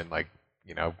toe and then like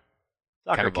kind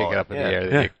Soccer of kick ball it up in yeah. the air,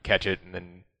 then you catch it and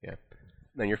then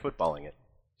Then you're footballing it.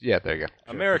 yeah, there you go.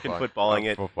 American footballing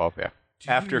it. Football, yeah.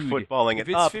 After Dude, footballing if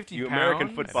it it's up, 50 you American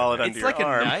pounds, football it under It's your like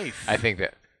arm. a knife. I think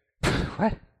that.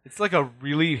 What? It's like a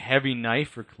really heavy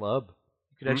knife or club.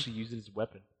 You could Mhm. actually use it as a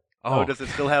weapon. Oh, does it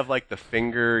still have like the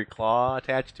finger claw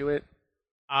attached to it?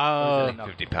 Uh,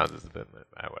 50 pounds is a bit,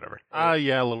 whatever.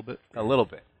 yeah, a little bit. A little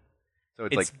bit. So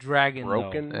it's, It's like dragon.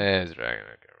 broken. Though. It's a dragon.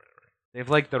 Okay, whatever. They have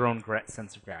like their own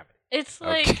sense of gravity. It's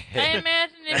like Okay. I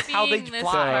imagine it That's how they being this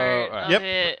fly. part So, of Yep.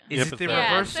 it. Is Yep, it the it's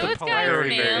Yeah, reverse so of it's got a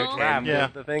polarity snail. of And Yeah.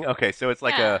 the thing. Okay, so it's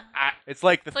like Yeah. it's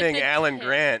like the It's like thing the Alan kid.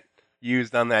 Grant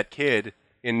used on that kid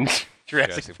in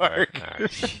Jurassic Park.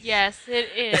 Alright. Yes, it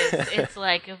is. It's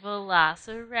like a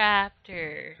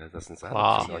velociraptor. That doesn't sound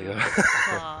Claw. familiar.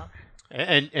 Claw.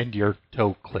 And your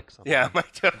toe clicks on Yeah, my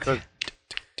toe goes.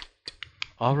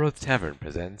 All Roads Tavern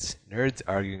presents nerds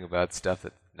arguing about stuff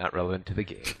that's not relevant to the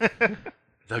game.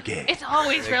 The game. It's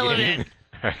always relevant.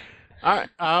 All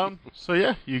right. So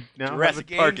yeah, you now Jurassic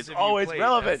have Park Games is have you always played?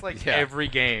 relevant. That's like Yeah. every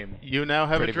game you now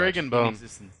have Pretty a dragon in bone.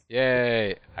 existence.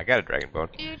 Yay! I got a dragon bone.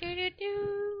 Do, do, do,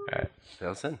 do. Alright,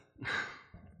 Fails in.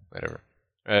 whatever.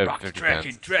 Rock 50 dragon,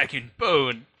 pounds. dragon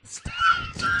bone.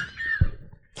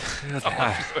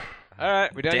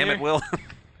 Alright, we done Damn here? it, Will.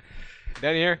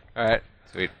 Done here? Alright,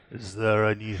 sweet. Is there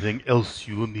anything else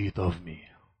you need of me?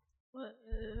 What,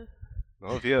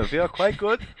 No, we are quite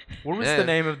good. What was Yeah. the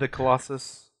name of the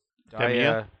Colossus?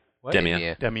 Demia? What?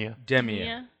 Demia. Demia. Demia.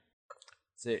 yeah.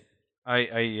 Say,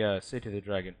 I say to the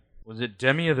dragon, was it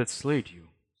Demia that slayed you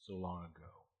so long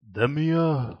ago?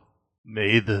 Demia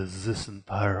made this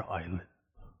entire island.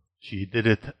 She did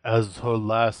it as her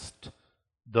last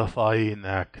defying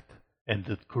act, and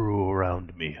it grew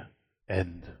around me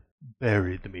and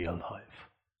buried me alive.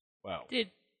 Wow.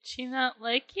 Did she not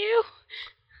like you?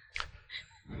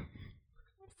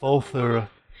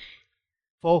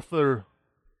 Fulthur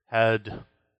had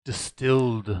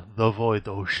distilled the void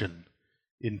ocean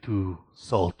into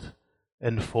salt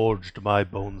and forged my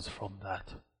bones from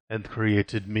that, and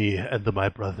created me and my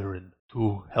brethren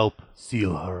to help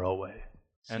seal her away.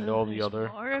 And So all the there's other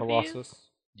more of you? Colossus?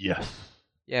 Yes.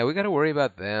 Yeah, we gotta worry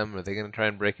about them. Are they gonna try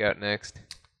and break out next?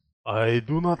 I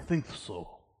do not think so.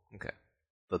 Okay.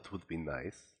 That would be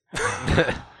nice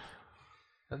I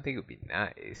don't think it would be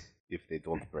nice. if they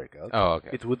don't break out. Oh, okay.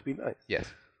 It would be nice. Yes.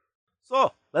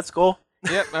 So, let's go.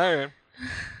 Yep, alright.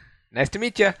 Nice to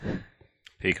meet ya.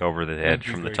 Peek over the Thank edge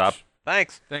you, from the Grace. top.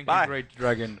 Thanks. Thank Bye. you, great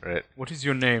dragon. Right. What is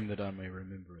your name that I may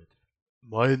remember it?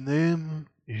 My name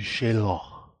is Shelah.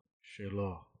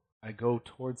 Shelah. I go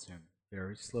towards him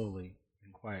very slowly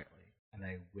and quietly, and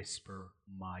I whisper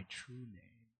my true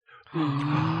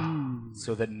name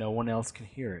so that no one else can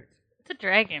hear it. It's a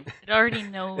dragon. It already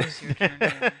knows your true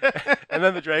name. And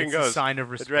then the dragon It's a goes. sign of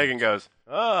The respect. dragon goes.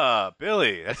 Ah,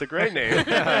 Billy. That's a great name. And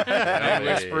I Hey.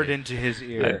 whispered into his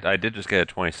ear. I did just get a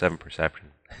 27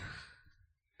 perception.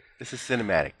 This is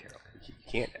cinematic, Daryl.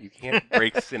 You can't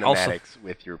break cinematics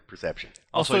with your perception,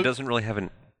 Also, Also- it doesn't really have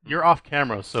an. You're off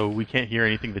camera, so we can't hear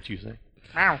anything that you say.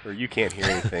 or you can't hear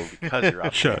anything because you're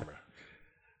off Sure. camera.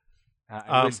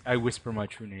 I whisper my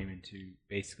true name into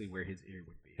basically where his ear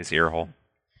would be. His ear hole.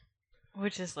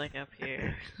 Which is like up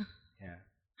here. Yeah.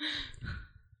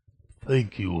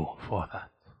 Thank you for that.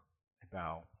 I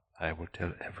bow. I will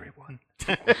tell everyone.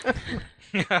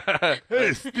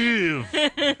 Hey, Steve!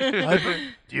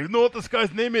 Do you know what this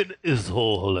guy's name is?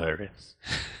 So hilarious.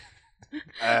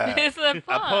 It's a I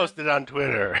pun. posted on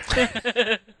Twitter.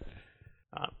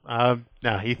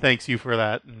 Now he thanks you for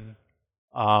that, and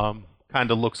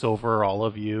kind of looks over all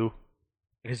of you.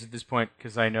 It is at this point,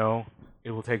 because I know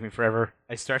it will take me forever,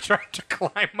 I start trying to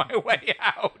climb my way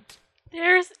out.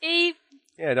 There's a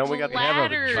Yeah, don't we got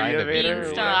ladder the elevator or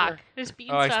beanstalk. whatever? There's Oh, I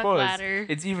beanstalk suppose. ladder.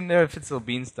 It's even though if it's a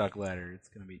beanstalk ladder, it's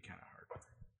going to be kind of hard.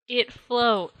 It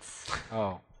floats.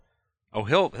 Oh. Oh,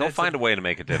 he'll That's find a- a way to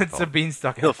make it It's difficult. a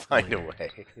beanstalk. He'll find a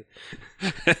escalator. way.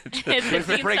 It's a If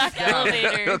it breaks beanstalk down, he'll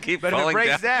elevator. keep But if it falling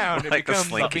breaks down, it like a becomes a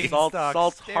slinky. beanstalk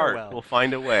Salt's heart stairwell. will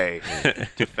find a way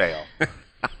to fail.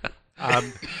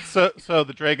 So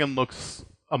the dragon looks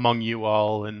among you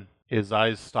all, and his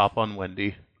eyes stop on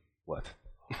Wendy. What?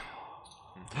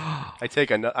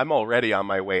 I'm already on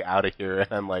my way out of here,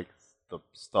 and I'm like,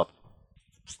 stop.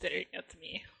 Staring at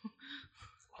me.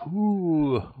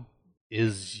 Who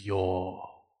is your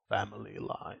family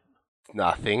line?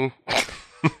 Nothing.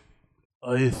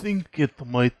 I think it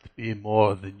might be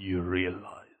more than you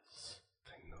realize.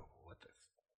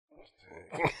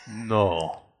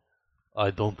 No,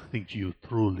 I don't think you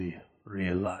truly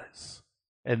realize.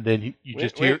 And then you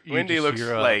just hear Wendy just looks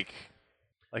hear, like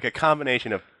a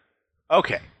combination of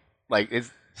okay, like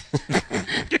is.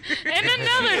 And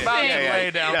another About to thing.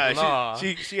 lay down the law.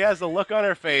 She has a look on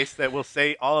her face that will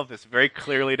say all of this very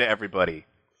clearly to everybody.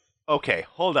 Okay,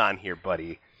 hold on here,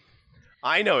 buddy.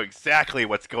 I know exactly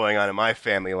what's going on in my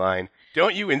family line.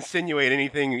 Don't you insinuate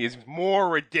anything is more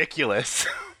ridiculous.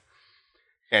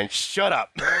 And shut up.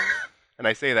 And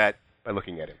I say that by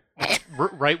looking at him.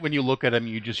 right when you look at him,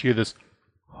 you just hear this,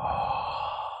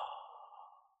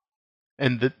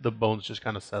 and the bones just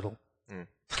kind of settle.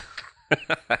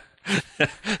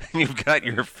 You've got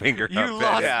your finger You up.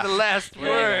 lost Yeah. the last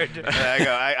word. And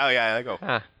I go.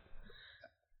 Huh.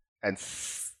 And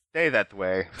stay that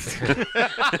way.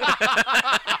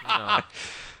 No.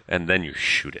 And then you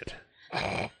shoot it.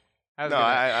 I was No, gonna,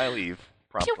 I leave Pew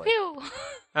promptly. pew.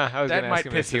 I was That gonna might ask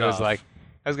him if piss he it was off. like.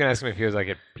 I was gonna ask him if he was like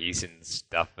at peace and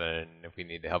stuff, and if we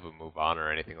need to help him move on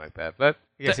or anything like that. But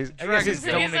I guess he's Dragons He's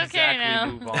don't okay exactly now.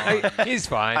 move on. he's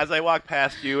fine. As I walk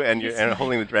past you and you're and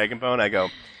holding the dragon bone, I go,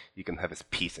 you can have his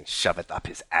piece and shove it up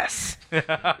his ass.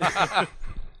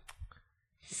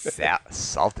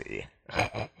 Salty.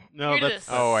 No, You're that's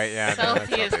the Oh wait, yeah. no,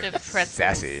 that's saltiest salty. of pretzels.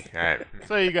 Sassy. All right.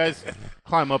 so you guys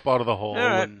climb up out of the hole All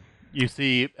right. and you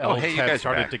see Oh, elves hey, you have guys are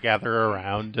started back. to gather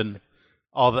around, and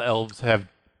all the elves have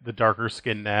the darker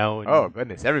skin now, and Oh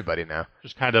goodness, everybody now.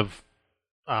 just kind of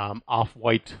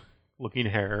off-white looking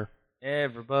hair.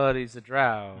 Everybody's a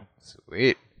drow.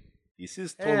 Sweet. This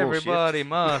is total Everybody shit.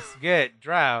 must get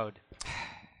drowed.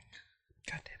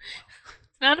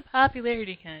 It's not a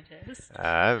popularity contest.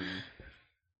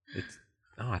 It's.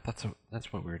 Oh, I thought so.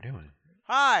 That's what we were doing.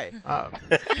 Hi.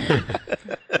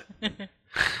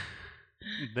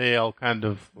 They all kind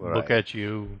of look Right. at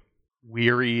you,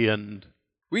 weary and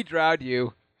We drowned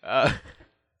you.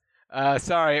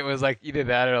 Sorry, it was like either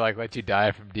that or like let you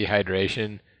die from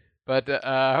dehydration. But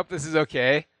I hope this is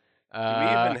okay. Do we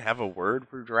even have a word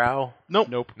for drow? nope.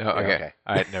 No, Yeah, okay. okay.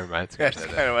 All right, never mind. Scratch That's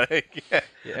that. kind of what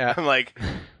Yeah. I'm like,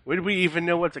 would we even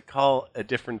know what to call a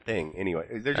different thing? Anyway,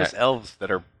 they're just elves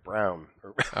that are brown.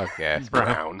 Or Okay.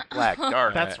 brown, black,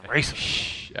 dark. That's racist.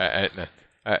 Shh. No.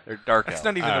 They're dark That's elves.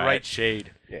 not even All the right. right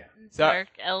shade. So- Dark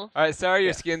elf. All right, sorry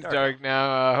your Yeah, skin's dark. dark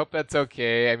now. I hope that's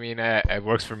okay. I mean, it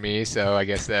works for me, so I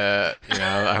guess I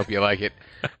hope you like it.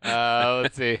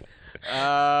 Let's see.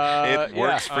 It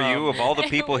works for you. Of all the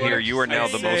people here, you are now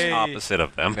the most Say- opposite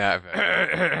of them.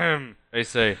 They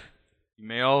say, you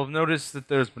may all have noticed that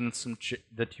there's been some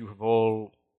that you have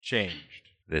all changed.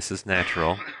 This is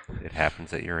natural. It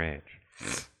happens at your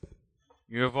age.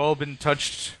 You have all been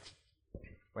touched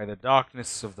by the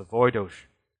darkness of the void ocean.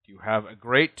 You have a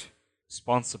great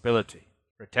responsibility.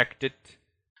 Protect it.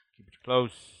 Keep it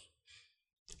close.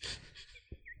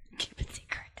 Keep it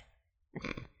secret.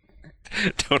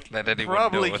 Don't let anyone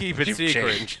Probably know keep what it you've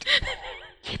secret. changed.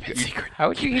 Keep it secret. How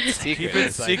would you keep it secret? Keep it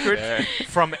It's like secret they're-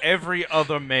 from every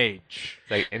other mage.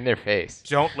 It's like in their face.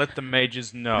 Don't let the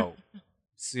mages know.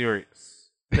 Serious.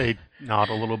 They nod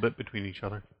a little bit between each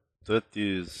other. That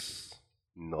is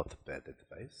not bad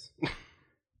advice.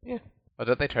 Well,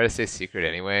 don't they try to stay secret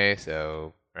anyway?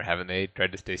 So, or haven't they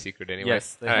tried to stay secret anyway?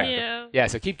 Yes, they All right. Yeah. Yeah.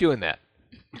 So keep doing that.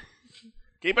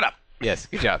 Keep it up. Yes.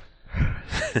 Good job.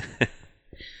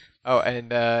 Oh,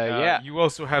 and yeah. You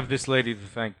also have this lady to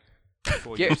thank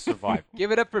for your survival.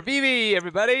 Give it up for Vivi,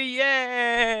 everybody!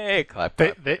 Yay! Clap,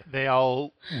 They, clap. they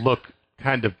all look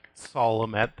kind of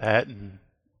solemn at that and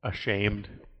ashamed.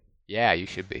 Yeah, you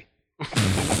should be.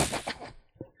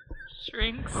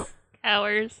 Shrinks,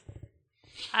 cowers,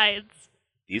 hides.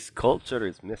 This culture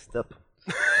is messed up.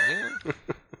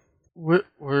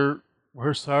 We're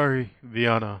sorry,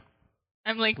 Viana.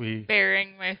 I'm like We-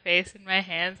 burying my face in my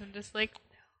hands. I'm just like,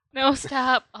 no,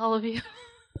 stop, all of you.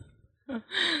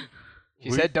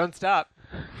 She said, "Don't stop."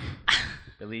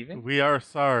 Believing? We are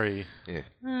sorry.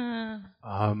 I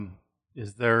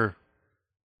Is there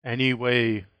any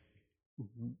way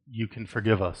you can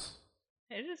forgive us?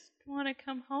 just want to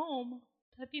come home.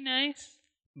 That'd be nice.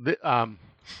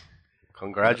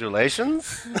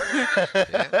 Congratulations.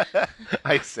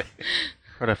 I say.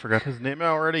 But I forgot his name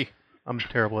already. I'm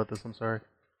terrible at this. I'm sorry.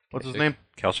 What's his name?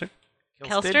 Kelstrick?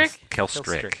 Kelstrick?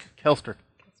 Kelstrick. Kelstrick.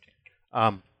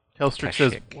 Kelstrick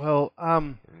says, Kashik. "Well,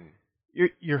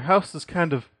 your house is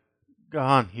kind of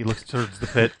gone." He looks towards the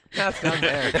pit. That's down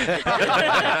there.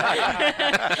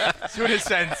 So in a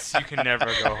sense, you can never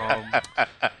go home.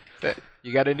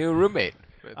 You got a new roommate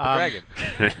with the dragon.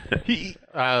 He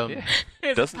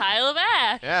It's Doesn't- a pile of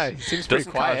ash. Yeah, he seems pretty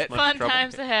Doesn't cause quiet. much Fun trouble.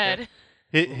 times ahead.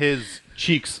 his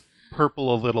cheeks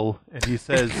purple a little, and he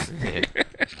says,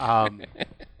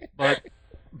 "But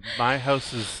my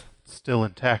house is still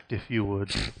intact. If you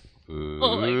would."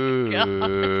 Oh my God.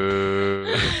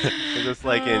 Is this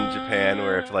like in Japan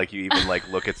where if like you even like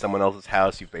look at someone else's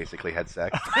house, you've basically had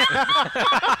sex?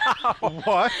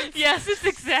 What? Yes, it's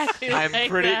exactly I'm like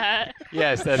pretty- that.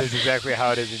 Yes, that is exactly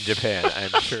how it is in Japan.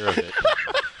 I'm sure of it.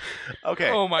 Okay.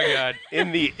 Oh my god.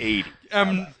 In the 80s.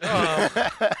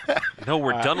 No,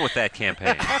 we're done with that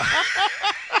campaign.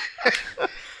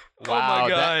 Wow, my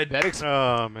God.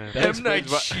 Oh man. That M. Night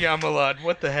explains, why, Shyamalan,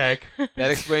 what the heck? that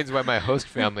explains why my host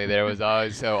family there was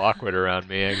always so awkward around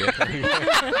me. I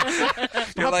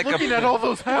guess. You're like looking at all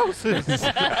those houses.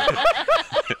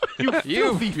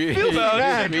 You filthy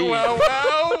man.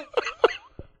 wow.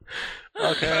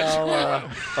 Okay,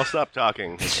 I'll stop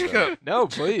talking. No,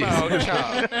 please.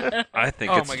 I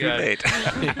think Oh it's my too God. late.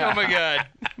 Oh my god.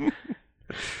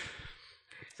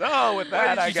 So with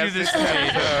that, Why I did you guess do this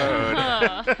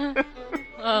this to me?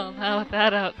 Well, now with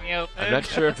that out in the open. I'm not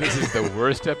sure if this is the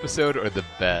worst episode or the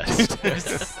best.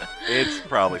 it's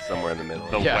probably somewhere in the middle.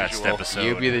 The Yeah. West episode.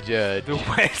 You be the judge. The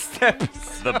West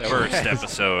episode. the first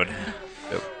episode.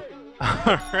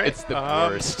 All right. It's the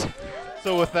worst.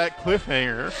 So with that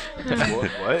cliffhanger,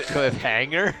 What?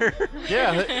 Cliffhanger?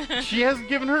 yeah, she hasn't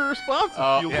given her response.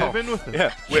 Oh, You'll yeah. live in with it.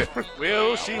 Yeah.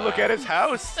 Will she look at his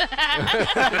house?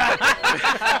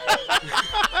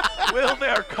 Will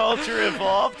their culture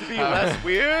evolve to be less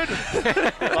weird?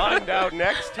 Find out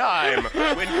next time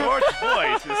when Gort's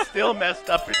voice is still messed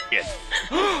up as shit.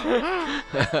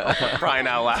 For crying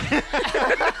out loud.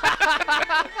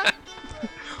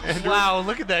 Wow,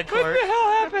 look at that, Clark.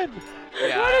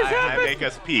 Yeah, I make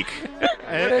us peak.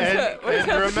 And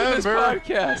remember,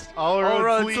 podcast? all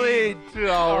roads lead to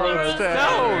All Roads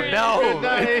Tavern. No. Good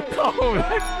night. Good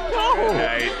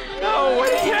night. No, what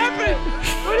has happened?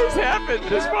 What has happened?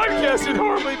 This podcast is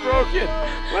horribly broken.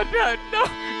 What the? No.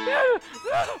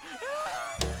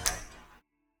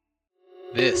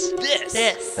 This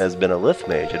This. Has been a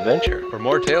Lithmage adventure. For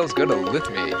more tales, go to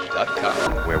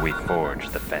lithmage.com. Where we forge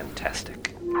the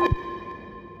fantastic.